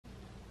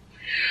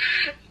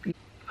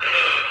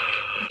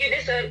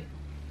said.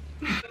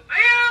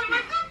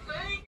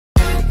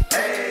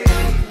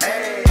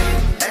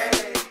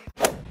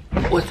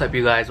 What's up,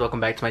 you guys? Welcome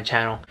back to my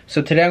channel.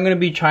 So today I'm gonna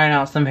be trying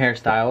out some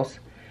hairstyles.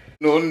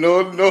 No.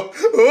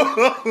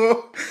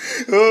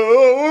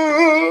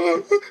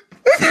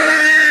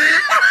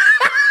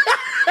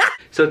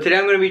 So today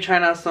I'm gonna be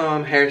trying out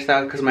some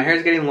hairstyles because my hair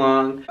is getting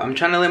long. I'm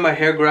trying to let my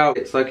hair grow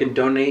out so I can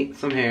donate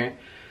some hair.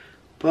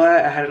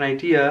 But I had an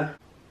idea.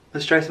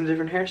 Let's try some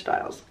different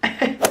hairstyles.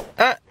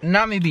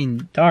 Not me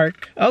being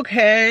dark.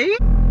 Okay.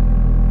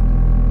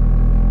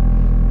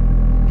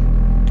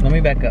 Let me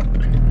back up.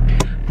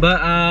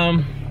 But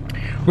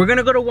we're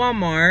gonna go to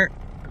Walmart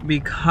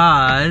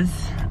because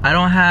I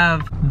don't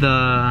have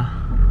the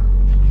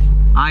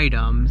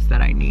items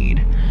that I need.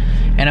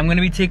 And I'm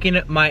gonna be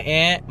taking my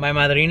aunt, my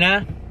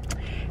madrina,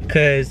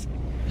 because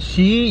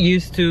she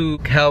used to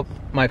help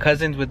my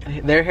cousins with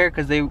their hair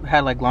because they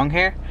had like long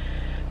hair.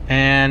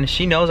 And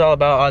she knows all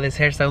about all this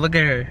hairstyle. Look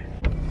at her.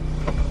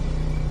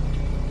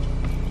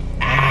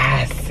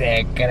 Ah,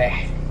 se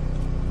cree.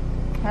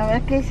 A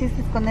ver qué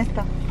hiciste con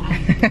esto.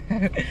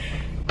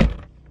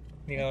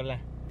 Diga hola.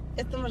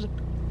 Esto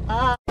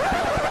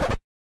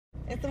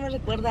me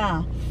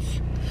recuerda.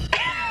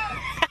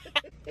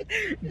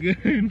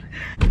 Good.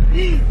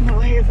 No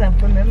vayas a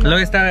ponerlo.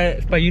 Luego está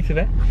es para YouTube,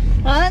 ¿eh?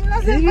 Ah,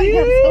 no seas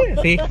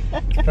payaso. Sí.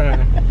 Es para...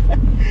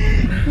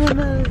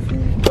 No, sí.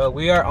 But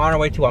we are on our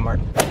way to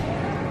Walmart.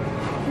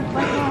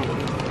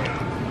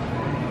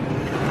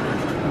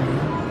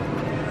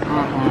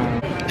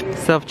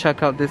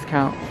 Self-checkout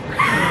discount.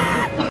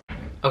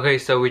 Okay,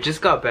 so we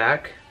just got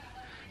back.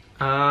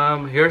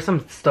 Here's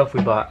some stuff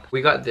we bought.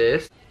 We got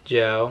this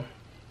gel.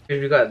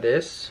 We got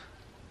this.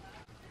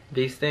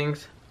 These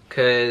things.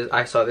 Cause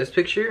I saw this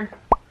picture.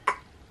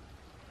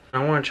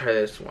 I want to try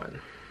this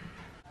one.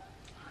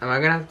 Am I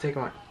gonna have to take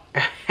my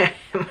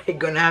am I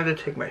gonna have to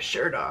take my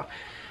shirt off?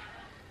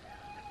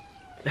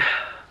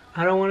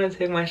 I don't want to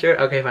take my shirt.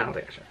 Okay, fine, I'll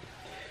take my shirt.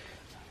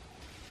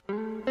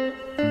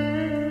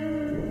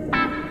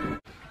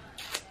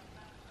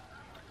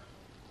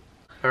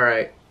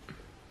 Alright.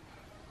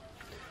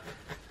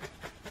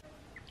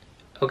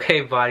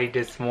 Okay, body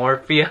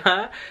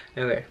dysmorphia.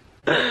 Okay.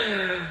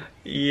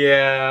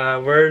 Yeah,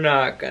 we're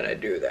not gonna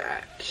do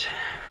that.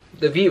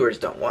 The viewers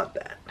don't want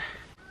that.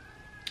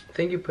 I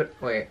think you put,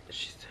 wait,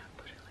 she's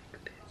put it like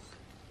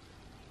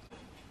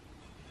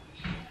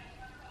this.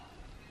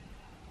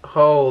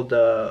 Hold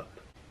up.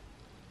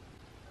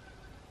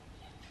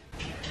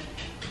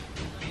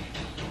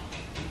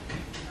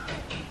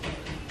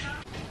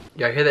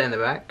 Y'all hear that in the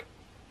back?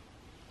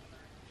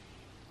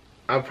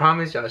 I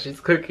promise y'all she's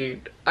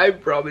cooking. I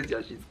promise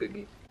y'all she's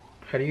cooking.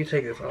 How do you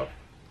take this off?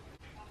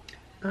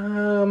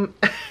 And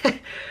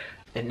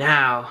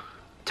now,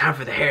 time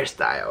for the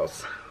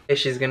hairstyles.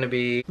 She's gonna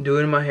be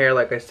doing my hair,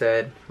 like I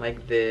said,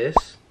 like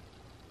this.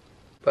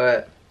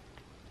 But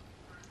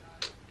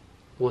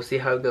we'll see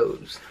how it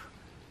goes.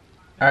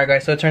 Alright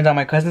guys, so it turns out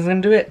my cousin's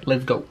gonna do it.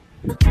 Let's go.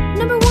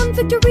 #1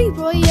 victory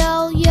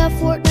royale, yeah,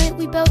 Fortnite,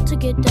 we bout to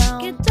get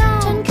down.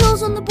 10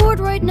 kills on the board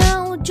right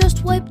now,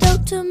 just wiped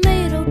out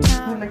Tomato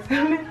Town.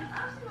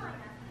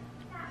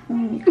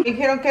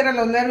 Dijeron que eran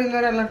los nervios, no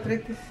eran la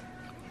artritis.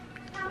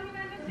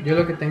 Yo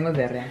lo que tengo es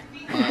diarrea.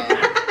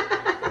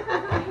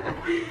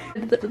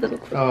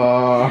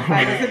 Oh.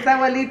 Parece está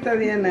abuelita,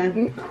 Diana.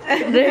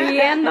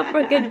 Riendo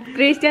porque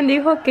Cristian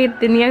dijo que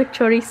tenía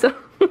chorizo.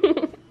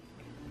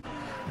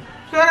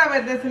 Ahora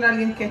ves, decirle a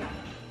alguien que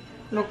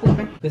lo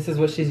ocupe. This is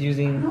what she's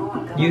using.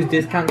 Use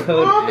discount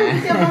code.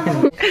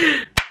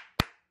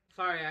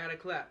 Sorry, I had to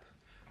clap.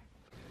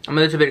 I'm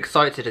a little bit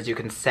excited, as you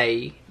can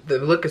say. The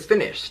look is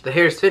finished. The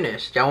hair is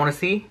finished. Y'all want to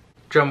see?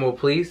 Drum roll,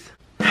 please.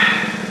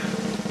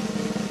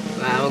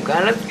 I'm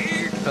kinda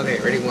scared. Okay,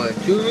 ready? 1,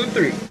 2,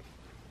 3.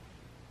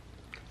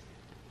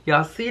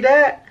 Y'all see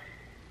that?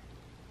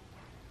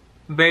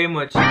 Very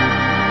much.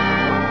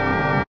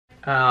 I'm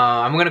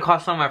gonna call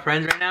some of my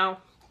friends right now,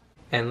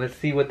 and let's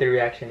see what their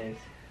reaction is.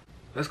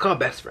 Let's call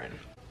best friend.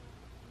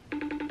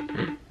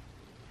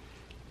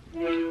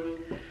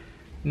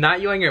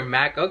 Not you on your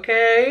Mac,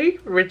 okay?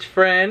 Rich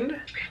friend.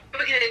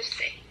 What can I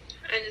say?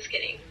 I'm just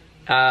kidding.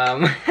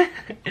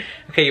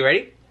 Okay, you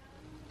ready?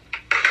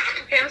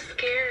 Okay, I'm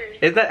scared.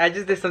 Is that I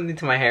just did something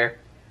to my hair?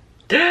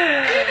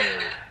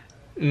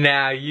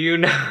 Now you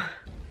know.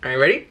 Alright,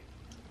 ready?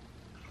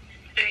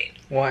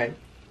 Alright. 1,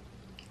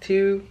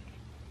 2.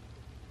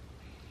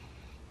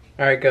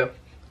 Alright, go.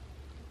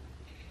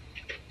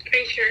 Are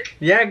you sure?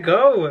 Yeah,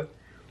 go.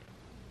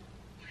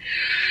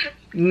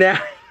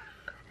 Now.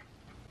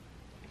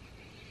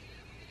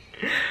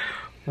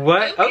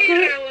 What?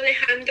 Okay. Raul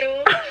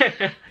Alejandro.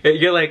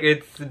 You're like,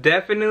 it's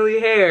definitely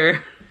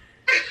hair.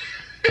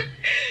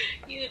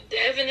 You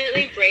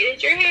definitely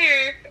braided your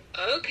hair.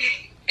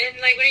 Okay. And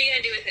like, what are you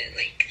gonna do with it?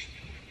 Like.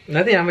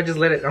 Nothing. I'm gonna just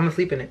let it. I'm gonna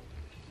sleep in it.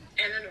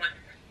 And then what?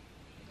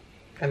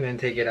 And then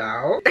take it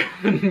out.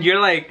 You're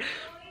like,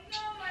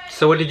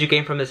 so what did you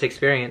gain from this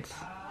experience?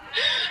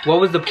 What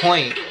was the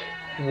point?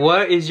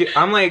 What is your?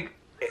 I'm like,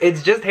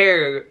 it's just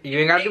hair. You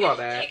ain't gotta do all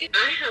that. I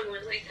have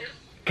one like that.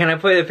 Can I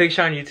put a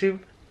picture on YouTube?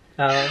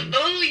 Oh,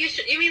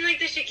 you mean like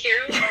the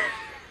Shakira one?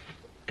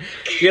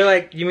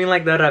 You mean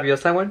like the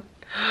rabiosa one?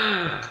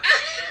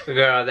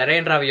 Girl, that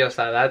ain't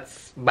rabiosa,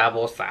 that's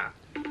babosa.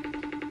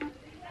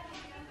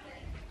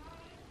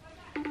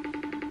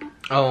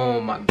 Oh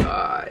my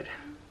god.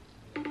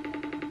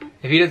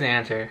 If he doesn't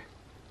answer.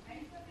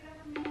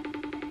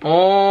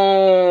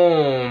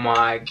 Oh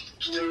my.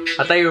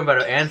 I thought you were about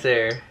to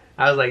answer.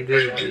 I was like,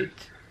 this bitch.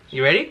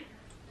 You ready?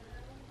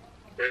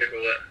 Ready for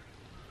what?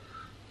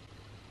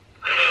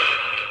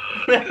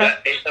 Is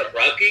that A$AP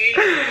Rocky?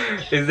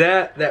 Is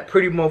that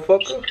pretty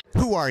motherfucker?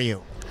 Who are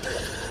you?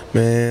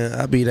 Man,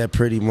 I be that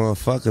pretty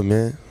motherfucker,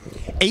 man.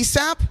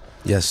 A$AP?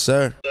 Yes,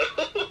 sir. Man,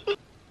 I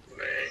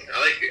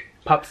like it.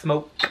 Pop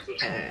Smoke.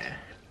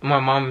 My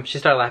mom, she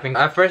started laughing.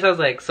 At first I was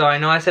like, so I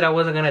know I said I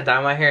wasn't gonna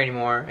dye my hair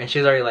anymore. And she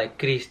was already like,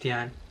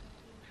 Christian.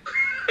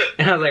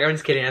 And I was like, I'm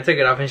just kidding. I took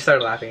it off and she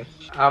started laughing.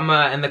 I'm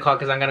in the call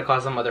because I'm gonna call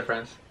some other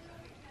friends.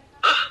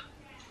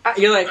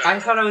 You're like, I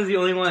thought I was the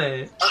only one.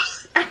 I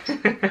love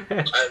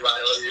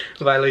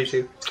you. Bye, I love you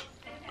too.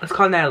 Let's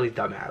call Natalie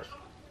dumbass.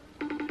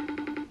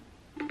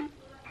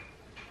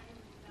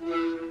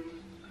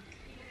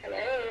 Hello.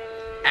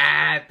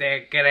 Ah,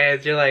 there it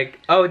is. You're like,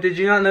 oh, did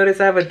you not notice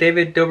I have a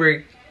David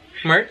Dobrik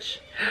merch?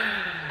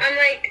 I'm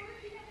like,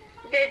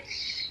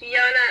 bitch,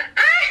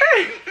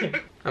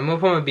 Yana. I'm gonna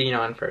put my beanie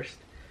on first,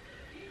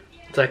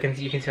 so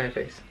you can see my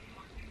face.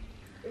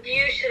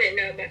 You shouldn't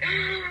know, but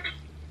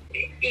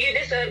you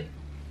just said.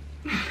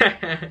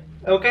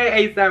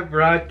 Okay, A$AP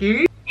Rocky.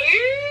 Ew,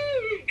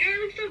 girl,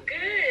 looks so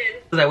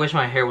good. I wish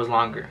my hair was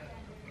longer.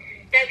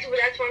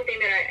 That's one thing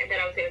that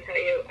I was gonna tell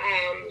you.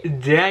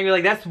 Damn, you're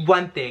like, that's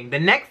one thing. The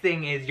next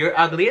thing is you're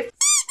ugly as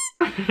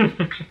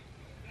And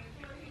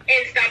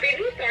stop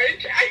eating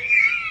starch.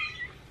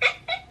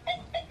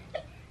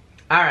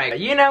 Alright,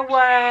 you know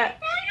what?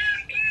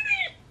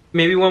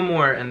 Maybe one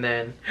more and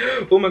then.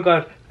 Oh my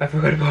god, I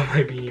forgot about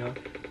my beanie on.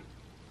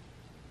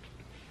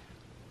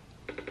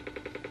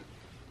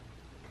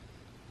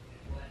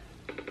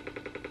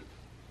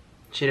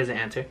 She doesn't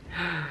answer.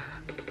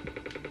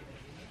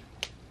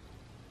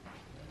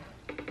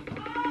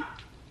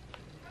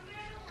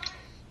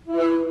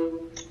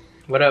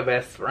 What up,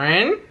 best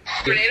friend?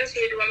 Bananas, do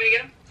you want me to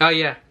get them? Oh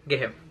yeah, get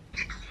him.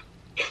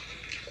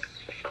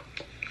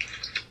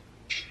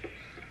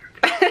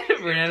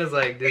 Fernanda's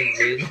like, this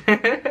bitch.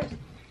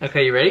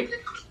 Okay, you ready? Bitch,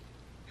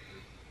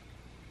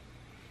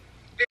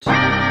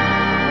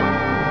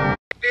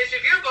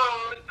 if you're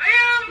bald,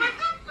 what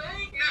the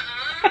fuck?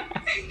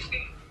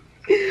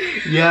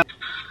 Nuh-uh. Yeah.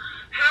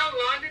 How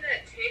long did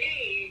that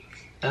take?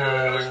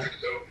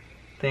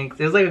 Thanks.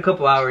 It was like a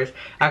couple hours.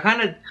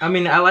 I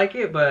mean, I like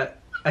it, but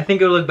I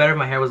think it would look better if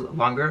my hair was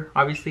longer,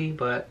 obviously,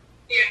 but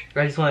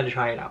Yeah. I just wanted to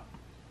try it out.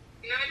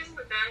 No, it doesn't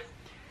look bad.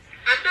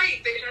 I thought you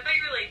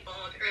were like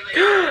bald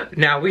or like.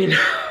 Now we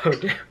know.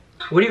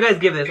 What do you guys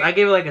give this? I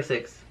gave it like a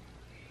 6.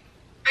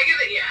 I give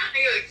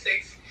it like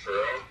 6. For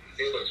real?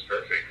 It looks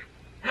perfect.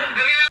 I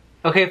mean,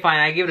 Okay, fine.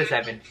 I give it a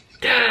 7.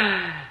 you're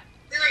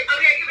like,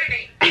 okay, I give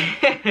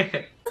it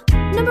an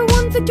 8. Number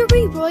 1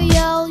 victory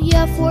royale,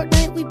 yeah,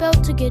 Fortnite, we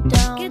bout to get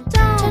down.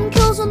 10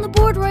 kills on the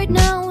board right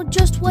now,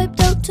 just wiped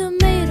out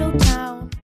tomato